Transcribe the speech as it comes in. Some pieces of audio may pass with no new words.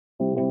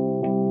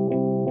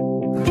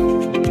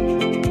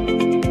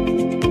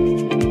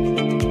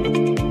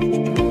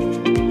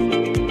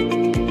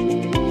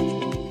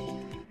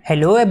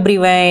Hello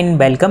everyone,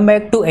 welcome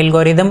back to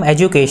algorithm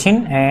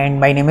education and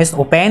my name is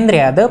Upendra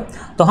Yadav.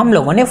 तो हम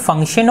लोगों ने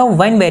फंक्शन ऑफ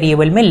वन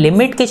वेरिएबल में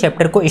लिमिट के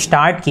चैप्टर को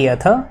स्टार्ट किया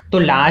था। तो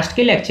लास्ट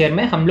के लेक्चर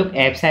में हम लोग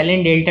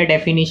एप्सिलॉन डेल्टा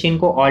डेफिनेशन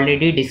को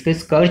ऑलरेडी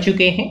डिस्कस कर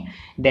चुके हैं।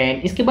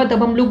 देन इसके बाद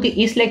अब हम लोग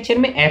इस लेक्चर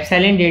में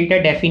एप्सिलॉन डेल्टा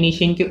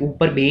डेफिनेशन के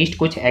ऊपर बेस्ड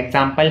कुछ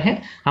एग्जाम्पल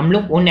हैं, हम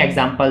लोग उन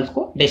एग्जाम्पल्स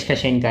को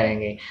डिस्कशन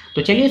करेंगे।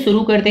 तो चलिए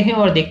शुरू करते हैं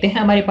और देखते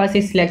हैं हमारे पास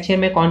इस लेक्चर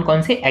में कौन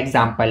कौन से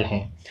एग्जाम्पल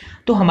हैं।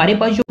 तो हमारे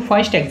पास जो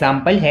फर्स्ट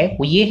एग्जाम्पल है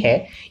वो ये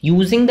है,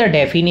 using the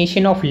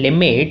definition of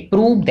limit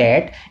prove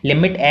that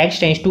limit x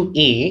tends to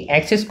a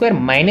x square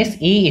minus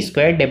a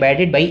square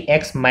divided by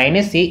x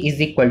minus a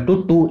is equal to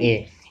 2a।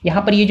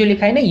 यहाँ पर ये जो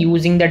लिखा है ना,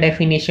 using the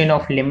definition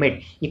of limit,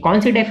 ये कौन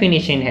सी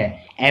definition है?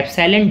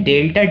 Epsilon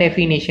delta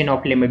definition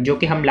of limit, जो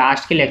कि हम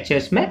लास्ट के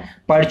लेक्चर्स में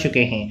पढ़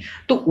चुके हैं।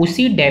 तो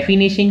उसी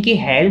डेफिनेशन की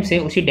हेल्प से,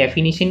 उसी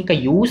डेफिनेशन का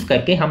यूज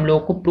करके हम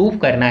लोगों को प्रूव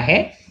करना है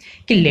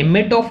कि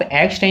limit of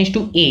x tends to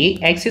a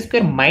x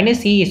square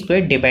minus a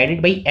square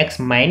divided by x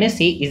minus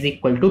a is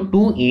equal to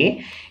 2a,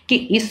 कि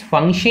इस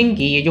फंक्शन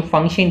की, ये जो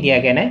फंक्शन दिया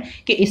गया ना,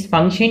 कि इस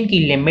फंक्शन की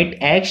limit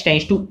x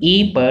tends to a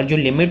पर जो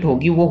लिमिट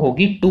होगी वो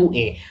होगी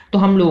 2a। तो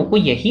हम लोगों को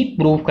यही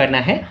प्रूव करना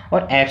है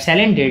और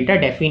एप्सिलॉन डेल्टा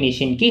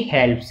डेफिनेशन की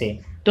हेल्प से।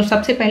 तो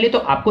सबसे पहले तो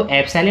आपको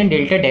एप्सिलॉन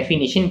डेल्टा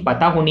डेफिनेशन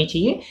पता होनी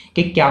चाहिए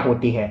कि क्या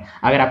होती है।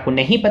 अगर आपको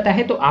नहीं पता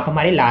है तो आप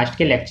हमारे लास्ट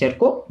के लेक्चर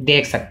को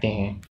देख सकते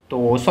हैं।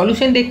 तो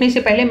सॉल्यूशन देखने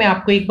से पहले मैं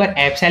आपको एक बार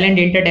एप्सिलॉन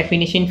डेल्टा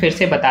डेफिनेशन फिर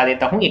से बता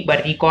देता हूँ, एक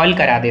बार रिकॉल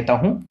करा देता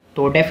हूँ।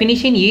 तो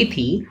डेफिनेशन ये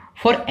थी,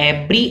 for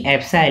every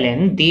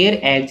epsilon there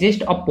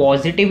exist a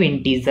positive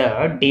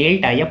integer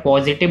delta या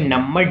positive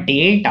number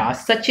delta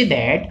such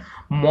that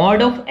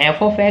mod of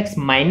f of x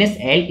minus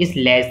l is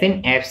less than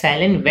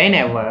epsilon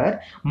whenever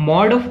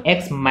mod of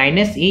x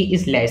minus a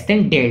is less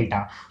than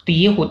delta। तो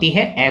ये होती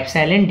है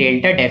epsilon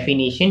delta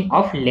definition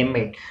of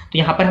limit. तो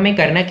यहाँ पर हमें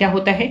करना क्या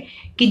होता है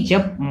कि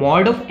जब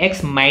mod of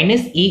x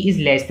minus a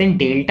is less than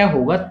delta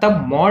होगा,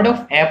 तब mod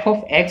of f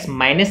of x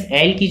minus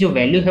l की जो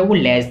वैल्यू है वो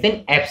less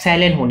than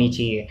epsilon होनी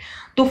चाहिए।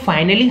 तो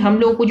फाइनली हम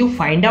लोगों को जो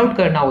फाइंड आउट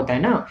करना होता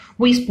है ना,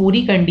 वो इस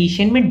पूरी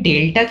कंडीशन में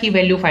डेल्टा की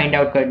वैल्यू फाइंड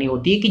आउट करनी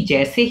होती है कि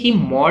जैसे ही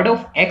mod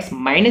of x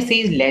minus A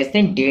is less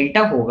than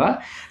delta होगा,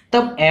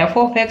 तब f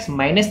of x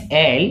minus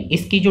L,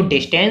 इसकी जो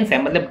डिस्टेंस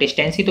है, मतलब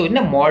डिस्टेंस ही तो है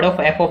ना, mod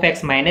of f of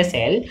x minus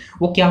L,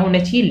 वो क्या होना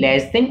चाहिए?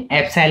 लेस देन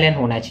एप्सिलॉन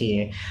होना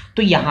चाहिए।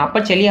 तो यहाँ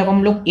पर चलिए अब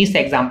हम लोग इस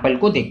एग्जाम्पल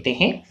को देखते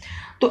हैं।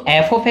 तो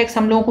f ऑफ x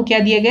हम लोगों को क्या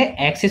दिया गया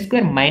है? X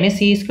square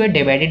minus A square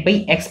divided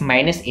by x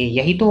minus ए,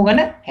 यही तो होगा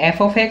ना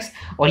f ऑफ x।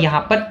 और यहाँ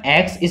पर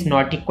x is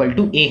not equal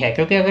to a है,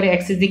 क्योंकि अगर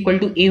x is equal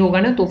to a होगा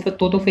ना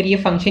तो फिर ये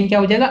फंक्शन क्या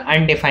हो जाएगा?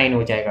 अनडिफाइन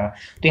हो जाएगा।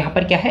 तो यहाँ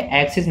पर क्या है?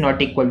 x is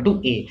not equal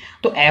to a।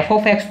 तो f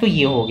ऑफ x तो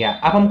ये हो गया।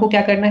 अब हमको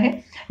क्या करना है?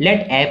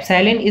 Late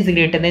epsilon is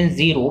greater than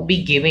 0 be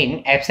given.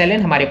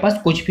 Epsilon हमारे पास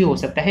कुछ भी हो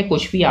सकता है,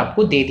 कुछ भी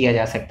आपको दे दिया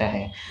जा सकता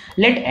है।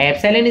 Late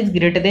epsilon is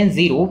greater than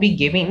 0 be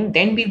given,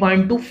 then we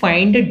want to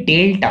find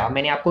delta.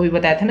 मैंने आपको भी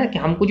बताया था ना कि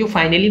हमको जो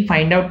फाइनली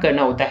फाइंड आउट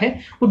करना होता है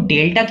वो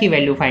डेल्टा की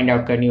वैल्यू फाइंड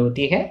आउट करनी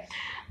होती है।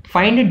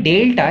 Find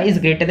delta is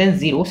greater than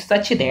 0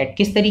 such that,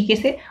 किस तरीके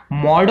से?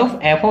 Mod of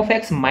f of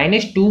x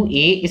minus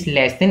 2a is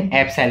less than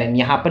epsilon.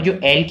 यहाँ पर जो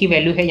l की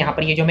वैल्यू है, यहाँ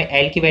पर ये जो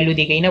हमें l की वैल्यू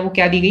दी गई ना, वो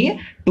क्या दी गई है?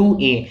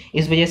 2a।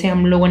 इस वजह से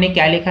हम लोगों ने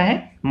क्या लिखा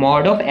है?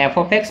 Mod of f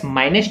of x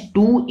minus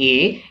 2a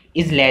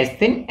is less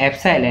than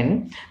epsilon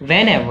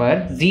whenever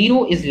 0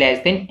 is less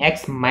than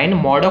x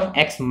minus mod of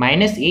x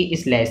minus a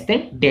is less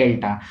than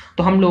delta।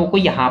 तो हम लोगों को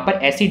यहाँ पर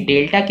ऐसी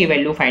डेल्टा की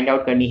वैल्यू फाइंड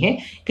आउट करनी है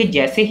कि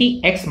जैसे ही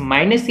x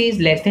minus a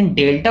is less than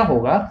delta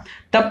होगा,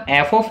 तब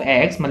f of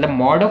x मतलब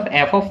mod of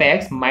f of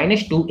x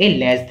minus 2a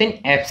less than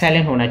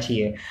epsilon होना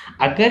चाहिए।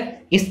 अगर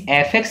इस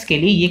fx के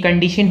लिए ये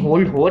कंडीशन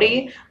होल्ड हो रही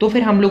है तो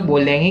फिर हम लोग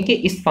बोल देंगे कि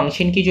इस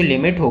फंक्शन की जो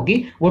लिमिट होगी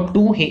वो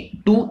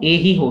 2a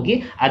ही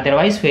होगी,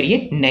 अदरवाइज फिर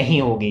ये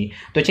नहीं होगी।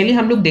 तो चलिए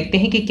हम लोग देखते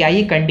हैं कि क्या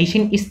ये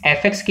कंडीशन इस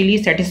fx के लिए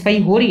सेटिस्फाई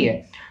हो रही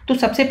है। तो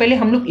सबसे पहले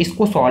हम लोग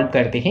इसको सॉल्व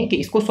करते हैं कि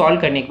इसको सॉल्व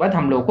करने के बाद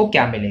हम लोगों को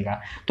क्या मिलेगा।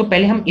 तो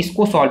पहले हम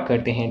इसको सॉल्व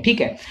करते हैं,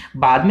 ठीक है।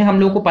 बाद में हम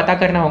लोगों को पता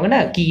करना होगा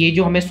ना कि ये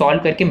जो हमें सॉल्व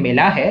करके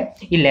मिला है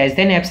ये लेस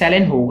देन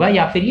एप्सिलॉन होगा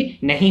या फिर ये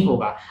नहीं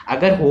होगा।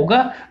 अगर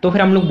होगा तो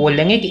फिर हम लोग बोल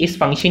देंगे कि इस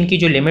फंक्शन की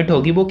जो लिमिट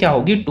होगी वो क्या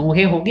होगी?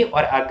 2a होगी।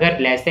 और अगर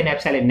लेस देन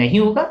एप्सिलॉन नहीं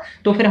होगा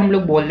तो फिर हम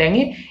लोग बोल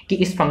देंगे कि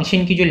इस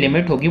फंक्शन की जो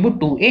लिमिट होगी वो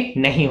 2a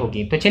नहीं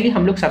होगी। तो चलिए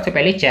हम लोग सबसे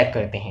पहले चेक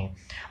करते हैं।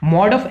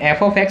 Mod of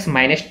f of x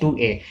minus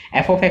 2a,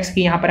 f of x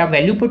की यहाँ पर आप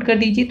वैल्यू पुट कर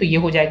दीजिए, तो ये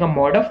हो जाएगा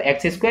mod of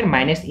x square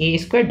minus A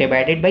square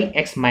divided by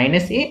x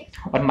minus ए,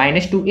 और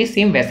माइनस 2a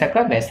सेम वैसा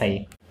का वैसा ही।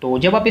 तो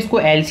जब आप इसको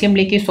एलसीएम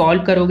लेके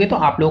सॉल्व करोगे तो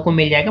आप लोगों को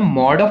मिल जाएगा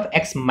मॉड ऑफ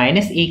x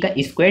माइनस ए का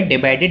square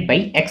divided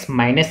by x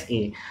minus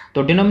ए।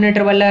 तो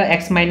डिनोमिनेटर वाला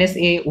x माइनस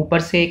ए ऊपर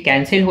से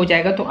कैंसिल हो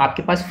जाएगा, तो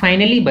आपके पास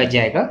फाइनली बच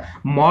जाएगा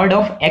मॉड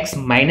ऑफ x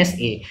माइनस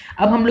ए।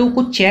 अब हम लोगों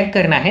को चेक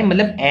करना है,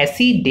 मतलब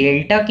ऐसी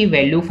डेल्टा की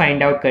वैल्यू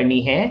फाइंड आउट करनी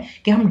है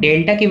कि हम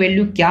डेल्टा की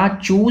वैल्यू क्या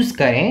चूज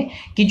करें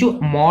कि जो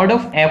mod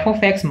of f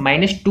of x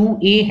minus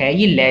 2a है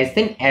ये लेस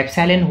देन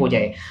एप्सिलॉन हो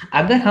जाए।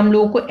 अगर हम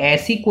लोगों को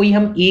ऐसी कोई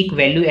हम एक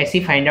वैल्यू ऐसी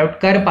फाइंड आउट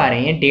कर पा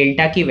रहे हैं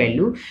डेल्टा की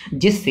वैल्यू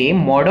जिससे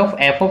mod of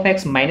F of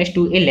x minus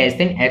 2a less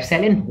than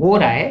epsilon हो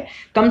रहा है,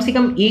 कम से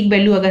कम एक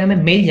वैल्यू अगर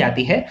हमें मिल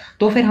जाती है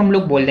तो फिर हम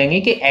लोग बोल देंगे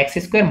कि x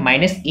square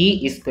minus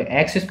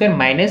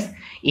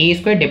A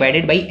square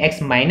divided by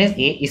x minus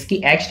ए,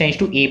 इसकी एक्स टेंस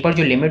टू ए पर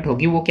जो लिमिट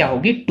होगी वो क्या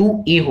होगी,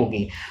 2a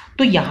होगी।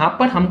 तो यहाँ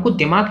पर हमको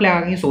दिमाग लगा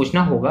के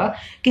सोचना होगा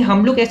कि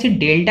हम लोग ऐसी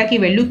डेल्टा की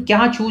वैल्यू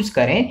क्या चूज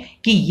करें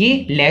कि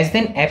ये लेस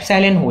देन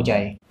एप्सिलॉन हो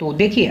जाए। तो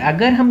देखिए,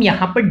 अगर हम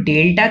यहाँ पर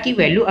डेल्टा की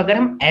वैल्यू अगर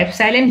हम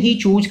एप्सिलॉन ही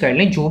चूज कर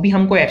लें, जो भी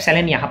हमको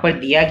एप्सिलॉन यहाँ पर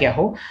दिया गया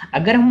हो,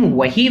 अगर हम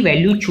वही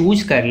वैल्यू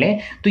चूज कर लें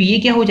तो ये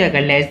क्या हो जाएगा,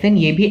 लेस देन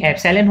ये भी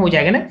एप्सिलॉन हो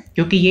जाएगा ना,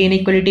 क्योंकि ये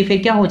इनइक्वालिटी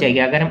फिर क्या हो जाएगी,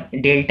 अगर हम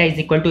delta is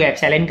equal to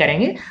epsilon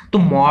करेंगे तो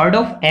mod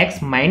of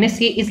x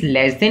minus A is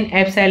less than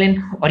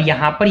epsilon. और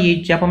यहाँ पर ये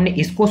जब हमने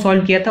इसको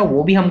सॉल्व किया था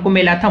वो भी हमको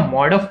मिला था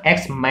मॉड ऑफ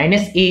एक्स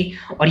माइनस ए,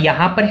 और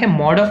यहाँ पर है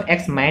mod of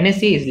x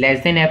minus A is less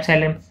than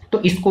epsilon,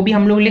 तो इसको भी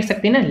हम लोग लिख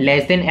सकते हैं ना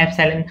लेस देन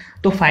एप्सिलॉन।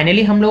 तो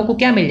फाइनली हम लोगों को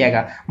क्या मिल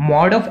जाएगा,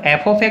 mod of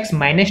F of x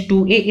minus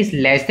 2a is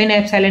less than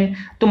epsilon.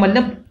 तो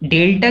मतलब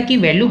डेल्टा की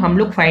वैल्यू हम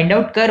लोग फाइंड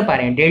आउट कर पा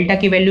रहे हैं, डेल्टा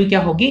की वैल्यू क्या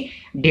होगी,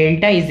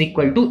 delta is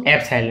equal to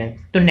epsilon.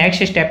 तो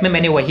नेक्स्ट स्टेप में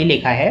मैंने वही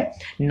लिखा है,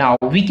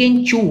 now we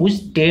can choose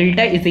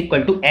delta is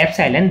equal to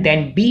epsilon,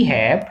 then we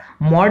have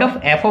mod of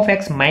f of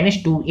x minus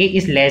 2a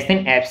is less than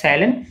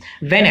epsilon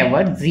whenever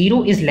 0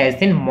 is less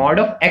than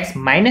mod of x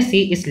minus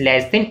a is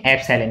less than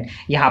epsilon।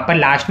 यहाँ पर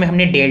last में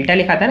हमने delta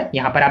लिखा था ना,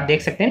 यहाँ पर आप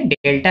देख सकते हैं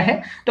डेल्टा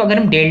है, तो अगर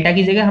हम डेल्टा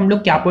की जगह हम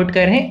लोग क्या पुट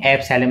कर रहे हैं,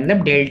 एप्सिलॉन,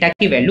 मतलब डेल्टा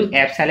की वैल्यू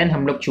एप्सिलॉन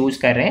हम लोग चूज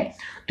कर रहे हैं।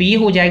 तो ये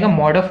हो जाएगा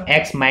mod of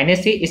x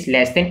minus A is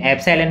less than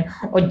epsilon,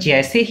 और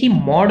जैसे ही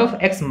mod of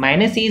x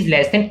minus A is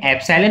less than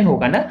epsilon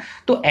होगा ना,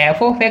 तो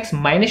F of x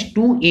minus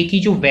 2a की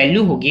जो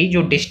वैल्यू होगी,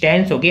 जो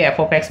डिस्टेंस होगी F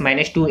of x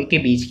minus 2a के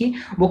बीच की,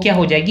 वो क्या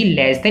हो जाएगी,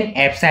 लेस देन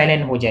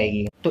एप्सिलॉन हो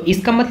जाएगी। तो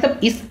इसका मतलब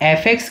इस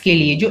एफ एक्स के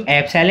लिए जो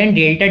epsilon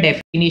delta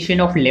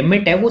definition of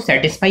limit है वो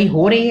सेटिस्फाई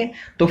हो रही है।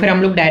 तो फिर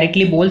हम लोग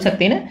डायरेक्टली बोल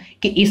सकते हैं ना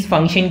कि इस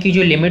फंक्शन की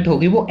जो लिमिट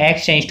होगी वो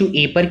x टेंस टू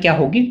a पर क्या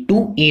होगी,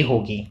 2a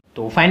होगी।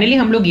 तो फाइनली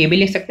हम लोग ये भी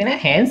लिख सकते हैं ना,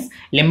 hence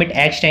limit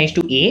x tense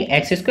to a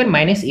x square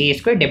minus A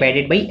square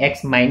divided by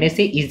x minus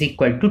A is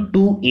equal to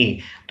 2a।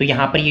 तो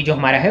यहाँ पर ये जो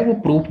हमारा है वो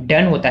प्रूफ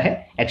डन होता है।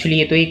 एक्चुअली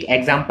ये तो एक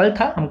एग्जाम्पल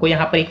था, हमको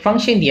यहाँ पर एक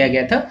फंक्शन दिया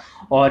गया था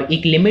और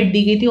एक लिमिट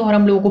दी गई थी, और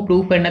हम लोगों को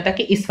प्रूव करना था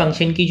कि इस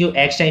फंक्शन की जो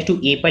x टेंस टू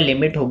a पर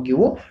लिमिट होगी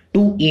वो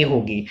 2a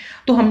होगी।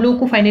 तो हम लोगों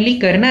को फाइनली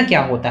करना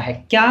क्या होता है,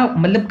 क्या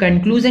मतलब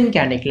कंक्लूजन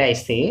क्या निकला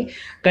इससे,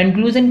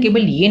 कंक्लूजन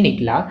केवल ये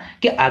निकला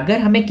कि अगर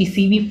हमें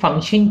किसी भी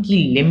फंक्शन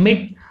की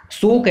लिमिट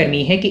शो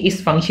करनी है कि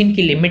इस फंक्शन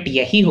की लिमिट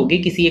यही होगी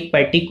किसी एक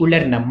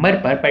पर्टिकुलर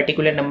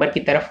नंबर की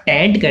तरफ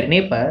टेंड करने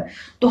पर,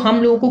 तो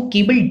हम लोगों को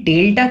केवल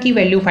डेल्टा की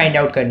वैल्यू फाइंड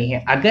आउट करनी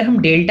है। अगर हम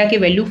डेल्टा की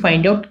वैल्यू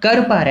फाइंड आउट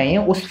कर पा रहे हैं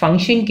उस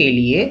फंक्शन के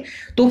लिए,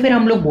 तो फिर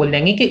हम लोग बोल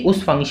देंगे कि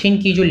उस फंक्शन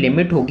की जो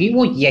लिमिट होगी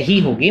वो यही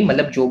होगी,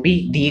 मतलब जो भी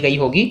दी गई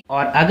होगी।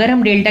 और अगर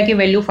हम डेल्टा की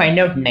वैल्यू फाइंड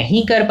आउट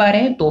नहीं कर पा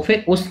रहे हैं तो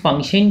फिर उस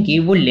फंक्शन की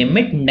वो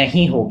लिमिट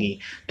नहीं होगी।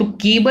 तो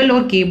केवल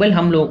और केवल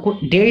हम लोगों को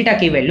डेल्टा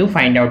की वैल्यू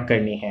फाइंड आउट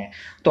करनी है।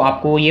 तो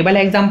आपको ये वाला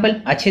एग्जाम्पल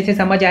अच्छे से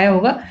समझ आया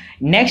होगा।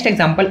 नेक्स्ट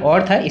एग्जाम्पल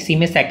और था, इसी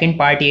में सेकंड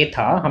पार्ट ये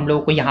था, हम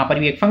लोगों को यहाँ पर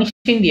भी एक फंक्शन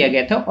दिया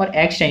गया था और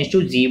x टेंस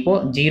टू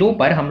 0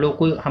 पर हम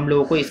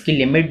लोगों को इसकी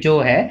लिमिट जो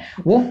है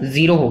वो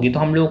 0 होगी। तो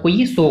हम लोगों को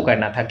ये शो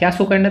करना था, क्या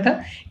शो करना था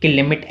कि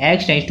limit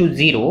x tense to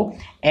 0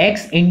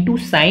 x into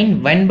sine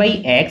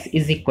 1/x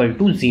is equal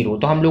to 0।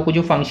 तो हम लोग को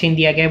जो फंक्शन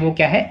दिया गया है वो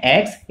क्या है,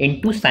 x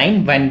इंटू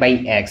साइन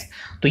 1/x।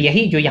 तो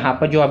यही जो यहाँ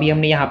पर जो अभी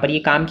हमने यहाँ पर ये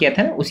काम किया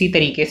था ना, उसी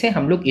तरीके से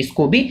हम लोग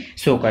इसको भी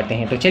शो करते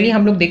हैं। तो चलिए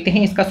हम लोग देखते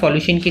हैं इसका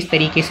सॉल्यूशन किस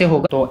तरीके से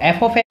होगा। तो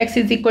f of x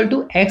is equal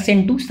to x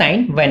into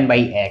sine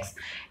 1/x।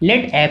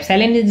 Let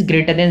epsilon is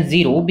greater than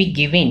 0 be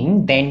given,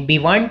 then we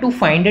want to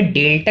find a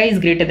delta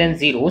is greater than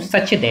 0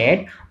 such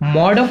that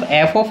mod of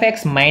f of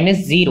x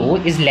minus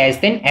 0 is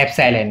less than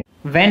epsilon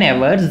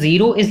whenever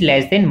 0 is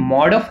less than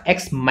mod of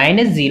x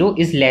minus 0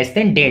 is less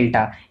than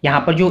delta।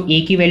 यहाँ पर जो a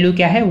की value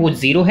क्या है वो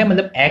 0 है,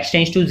 मतलब x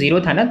tense to 0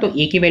 था ना, तो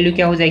a की वैल्यू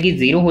क्या हो जाएगी,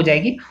 0 हो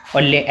जाएगी,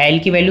 और l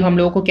की वैल्यू हम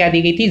लोगों को क्या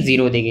दी गई थी,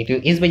 0 दी गई थी।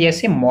 तो इस वजह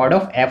से mod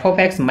of f of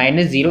x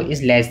minus 0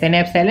 is less than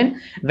epsilon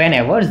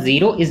whenever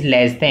 0 is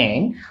less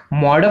than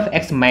mod of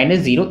x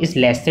minus 0 is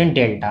less than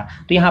delta।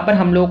 तो यहाँ पर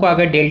हम लोगों को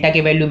अगर डेल्टा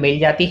की वैल्यू मिल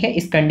जाती है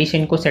इस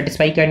कंडीशन को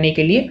सेटिस्फाई करने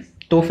के लिए,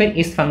 तो फिर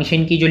इस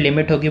फंक्शन की जो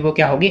लिमिट होगी वो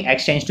क्या होगी,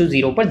 x टेंस टू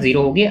 0 पर 0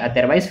 होगी,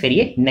 अदरवाइज फिर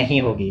ये नहीं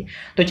होगी।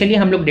 तो चलिए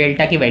हम लोग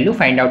डेल्टा की वैल्यू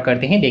फाइंड आउट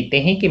करते हैं, देखते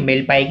हैं कि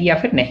मिल पाएगी या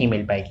फिर नहीं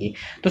मिल पाएगी।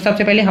 तो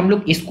सबसे पहले हम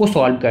लोग इसको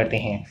सॉल्व करते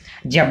हैं।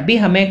 जब भी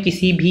हमें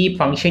किसी भी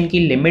फंक्शन की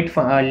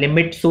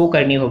लिमिट शो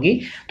करनी होगी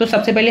तो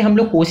सबसे पहले हम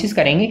लोग कोशिश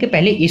करेंगे कि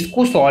पहले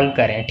इसको सॉल्व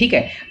करें, ठीक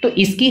है। तो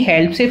इसकी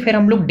हेल्प से फिर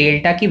हम लोग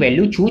डेल्टा की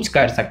वैल्यू चूज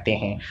कर सकते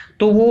हैं,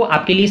 तो वो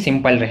आपके लिए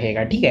सिंपल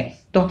रहेगा, ठीक है।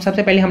 तो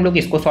सबसे पहले हम लोग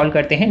इसको सॉल्व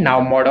करते हैं।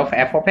 Now mod of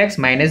f of x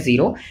minus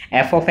 0,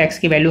 f of x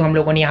की वैल्यू हम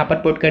लोगों ने यहाँ पर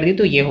पुट कर दी,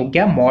 तो ये हो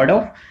गया mod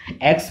of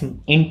x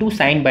into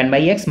sine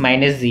 1/x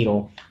minus 0।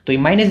 तो ये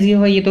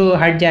 -0 है, ये तो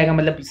हट जाएगा,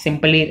 मतलब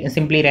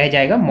सिंपली रह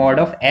जाएगा mod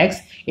of x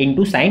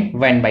into sine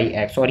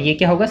 1/x। और ये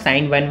क्या होगा,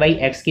 साइन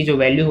 1/x की जो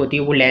वैल्यू होती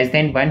है वो लेस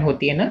देन 1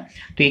 होती है ना,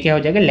 तो ये क्या हो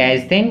जाएगा,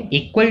 less than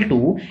equal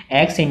to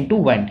x into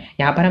 1।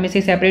 यहाँ पर हम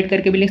इसे सेपरेट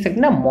करके भी लिख सकते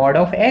हैं ना, mod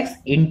of x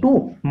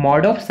into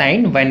mod of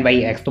sine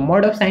 1/x। तो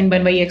मॉड ऑफ साइन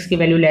 1/x की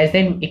value less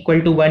than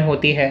equal to 1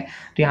 होती है,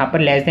 तो यहाँ पर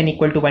लेस देन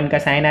इक्वल टू 1 का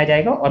साइन आ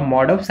जाएगा, और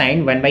मॉड ऑफ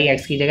साइन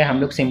 1/x की जगह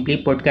हम लोग सिंपली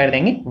पुट कर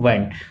देंगे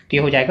 1, तो ये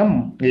हो जाएगा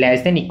less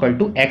than equal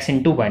to x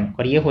into 1,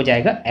 और ये हो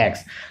जाएगा x।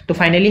 तो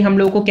फाइनली हम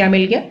लोगों को क्या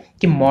मिल गया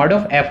कि mod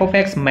of f of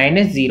x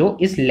minus 0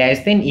 is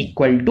less than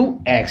equal to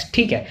x।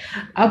 ठीक है,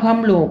 अब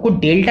हम लोगों को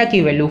डेल्टा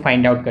की वैल्यू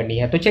फाइंड आउट करनी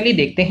है, तो चलिए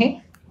देखते हैं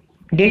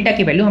डेल्टा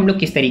की वैल्यू हम लोग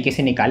किस तरीके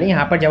से निकालें।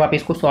 यहाँ पर जब आप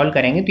इसको सॉल्व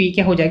करेंगे तो ये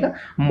क्या हो जाएगा,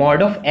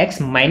 mod of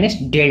x minus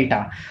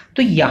delta.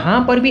 तो यहाँ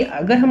पर भी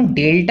अगर हम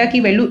डेल्टा की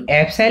वैल्यू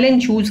एप्सिलॉन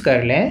चूज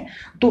कर लें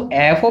तो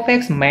f of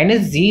x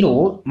minus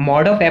 0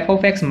 mod of f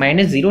of x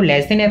minus 0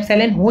 less than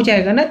epsilon हो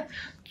जाएगा ना।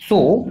 So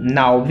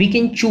now we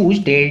can choose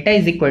delta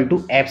is equal to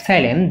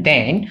epsilon,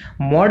 then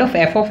mod of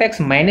f of x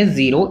minus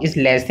 0 is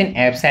less than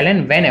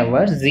epsilon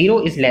whenever 0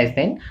 is less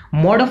than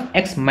mod of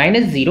x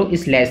minus 0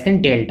 is less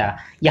than delta।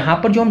 यहाँ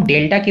पर जो हम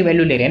delta की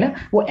value ले रहे हैं ना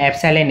वो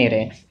एप्सिलॉन ले रहे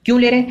हैं। क्यों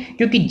ले रहे हैं,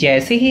 क्योंकि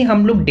जैसे ही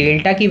हम लोग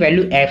डेल्टा की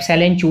वैल्यू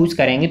एप्सिलॉन चूज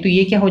करेंगे तो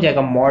ये क्या हो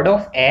जाएगा, mod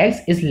of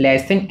x is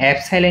less than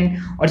epsilon.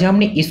 और जब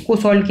हमने इसको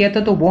सॉल्व किया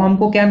था तो वो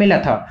हमको क्या मिला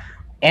था,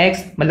 x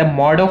मतलब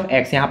मॉड ऑफ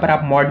x, यहाँ पर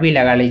आप मॉड भी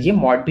लगा लीजिए,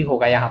 मॉड भी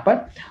होगा यहाँ पर,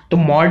 तो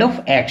मॉड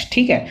ऑफ x।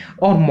 ठीक है,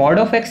 और मॉड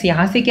ऑफ x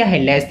यहाँ से क्या है,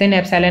 लेस देन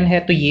एप्सिलॉन है,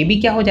 तो ये भी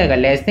क्या हो जाएगा,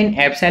 लेस देन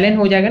एप्सिलॉन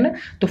हो जाएगा ना।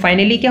 तो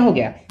फाइनली क्या हो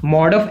गया,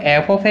 mod of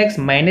f of x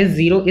minus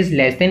 0 is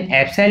less than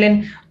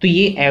epsilon. तो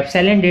ये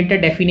एप्सिलॉन डेल्टा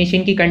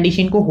डेफिनेशन की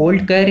कंडीशन को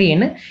होल्ड कर रही है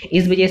ना,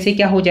 इस वजह से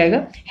क्या हो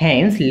जाएगा,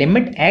 hence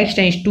limit x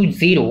tends to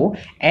 0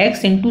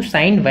 x into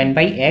sine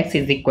 1/x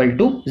is equal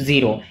to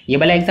 0। ये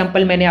वाला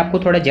एग्जांपल मैंने आपको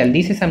थोड़ा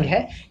जल्दी से समझा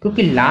है,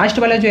 क्योंकि लास्ट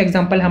वाला जो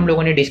एग्जांपल हम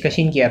लोगों ने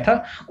डिस्कशन किया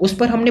था उस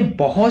पर हमने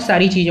बहुत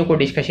सारी चीज़ों को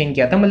डिस्कशन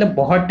किया था, मतलब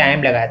बहुत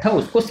टाइम लगाया था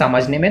उसको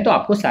समझने में। तो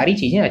आपको सारी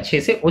चीज़ें अच्छे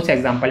से उस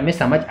एग्जाम्पल में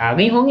समझ आ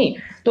गई होंगी,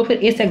 तो फिर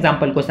इस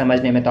एग्जाम्पल को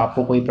समझने में तो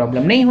आपको कोई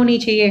प्रॉब्लम नहीं होनी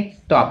चाहिए।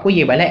 तो आपको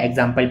ये वाला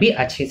एग्जाम्पल भी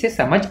अच्छे से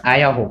समझ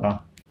आया होगा।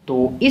 तो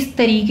इस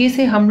तरीके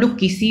से हम लोग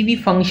किसी भी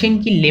फंक्शन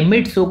की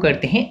लिमिट शो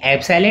करते हैं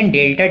एप्सिलॉन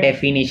डेल्टा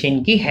डेफिनेशन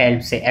की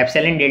हेल्प से,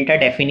 एप्सिलॉन डेल्टा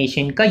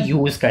डेफिनेशन का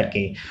यूज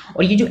करके।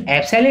 और ये जो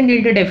एप्सिलॉन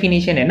डेल्टा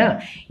डेफिनेशन है ना,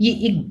 ये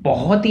एक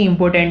बहुत ही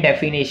इंपॉर्टेंट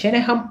डेफिनेशन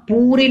है। हम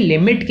पूरे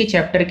लिमिट के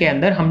चैप्टर के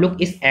अंदर हम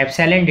लोग इस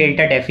एप्सिलॉन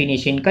डेल्टा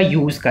डेफिनेशन का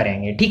यूज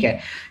करेंगे। ठीक है,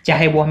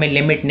 चाहे वो हमें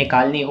लिमिट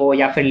निकालनी हो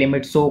या फिर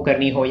लिमिट शो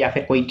करनी हो या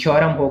फिर कोई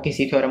थ्योरम हो,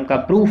 किसी थ्योरम का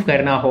प्रूफ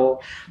करना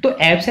हो, तो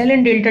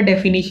एप्सिलॉन डेल्टा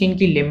डेफिनेशन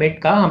की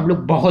लिमिट का हम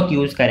लोग बहुत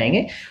यूज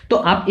करेंगे। तो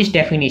आप इस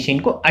डेफिनेशन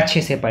को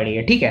अच्छे से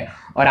पढ़िए। ठीक है,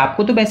 और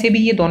आपको तो वैसे भी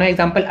ये दोनों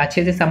एग्जाम्पल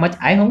अच्छे से समझ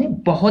आए होंगे,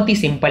 बहुत ही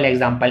सिंपल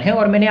एग्जाम्पल है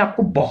और मैंने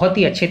आपको बहुत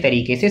ही अच्छे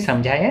तरीके से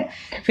समझाया है।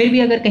 फिर भी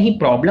अगर कहीं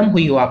प्रॉब्लम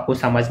हुई हो आपको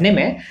समझने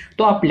में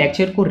तो आप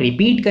लेक्चर को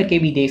रिपीट करके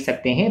भी देख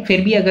सकते हैं।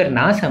 फिर भी अगर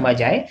ना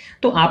समझ आए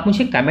तो आप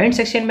मुझे कमेंट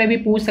सेक्शन में भी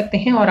पूछ सकते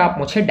हैं और आप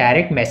मुझे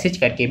डायरेक्ट मैसेज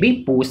करके भी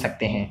पूछ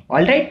सकते हैं।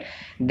 ऑलराइट,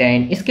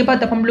 देन इसके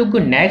बाद अब हम लोग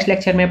नेक्स्ट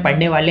लेक्चर में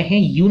पढ़ने वाले हैं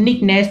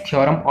यूनिकनेस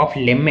थ्योरम ऑफ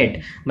लिमिट।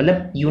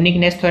 मतलब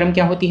यूनिकनेस थ्योरम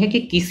क्या होती है कि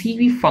किसी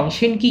भी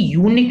फंक्शन की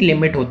यूनिक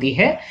लिमिट होती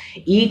है,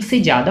 एक से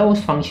ज़्यादा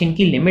उस फंक्शन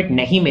की लिमिट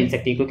नहीं मिल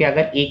सकती, क्योंकि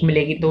अगर एक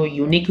मिलेगी तो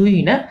यूनिक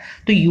हुई ना।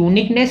 तो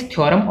यूनिकनेस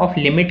थ्योरम ऑफ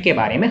लिमिट के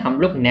बारे में हम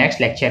लोग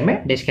नेक्स्ट लेक्चर में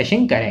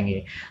डिस्कशन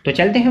करेंगे। तो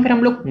चलते हैं फिर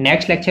हम लोग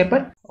नेक्स्ट लेक्चर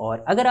पर।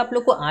 और अगर आप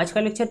लोग को आज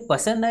का लेक्चर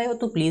पसंद आया हो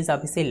तो प्लीज़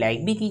आप इसे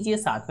लाइक भी कीजिए,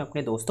 साथ में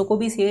अपने दोस्तों को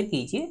भी शेयर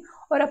कीजिए।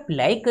 और आप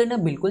लाइक करना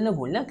बिल्कुल ना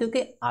भूलना,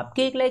 क्योंकि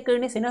आपके एक लाइक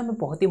करने से ना हमें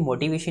बहुत ही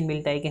मोटिवेशन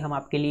मिलता है कि हम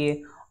आपके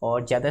लिए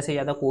और ज़्यादा से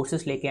ज़्यादा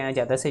कोर्सेज लेके आएँ,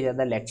 ज़्यादा से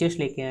ज़्यादा लेक्चर्स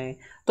लेके आएँ।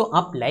 तो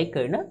आप लाइक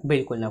करना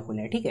बिल्कुल ना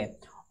भूलें। ठीक है,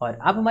 और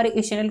आप हमारे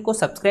इस चैनल को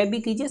सब्सक्राइब भी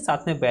कीजिए,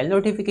 साथ में बेल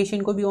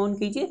नोटिफिकेशन को भी ऑन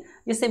कीजिए,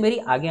 जिससे मेरी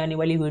आगे आने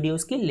वाली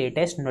वीडियोस की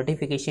लेटेस्ट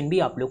नोटिफिकेशन भी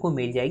आप लोग को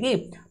मिल जाएगी।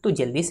 तो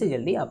जल्दी से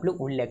जल्दी आप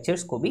लोग उन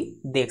लेक्चर्स को भी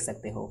देख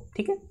सकते हो।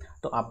 ठीक है,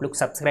 तो आप लोग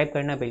सब्सक्राइब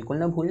करना बिल्कुल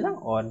ना भूलना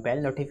और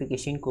बेल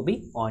नोटिफिकेशन को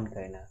भी ऑन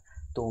करना।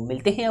 तो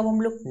मिलते हैं अब हम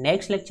लोग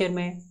नेक्स्ट लेक्चर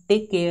में।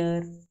 Take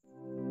care.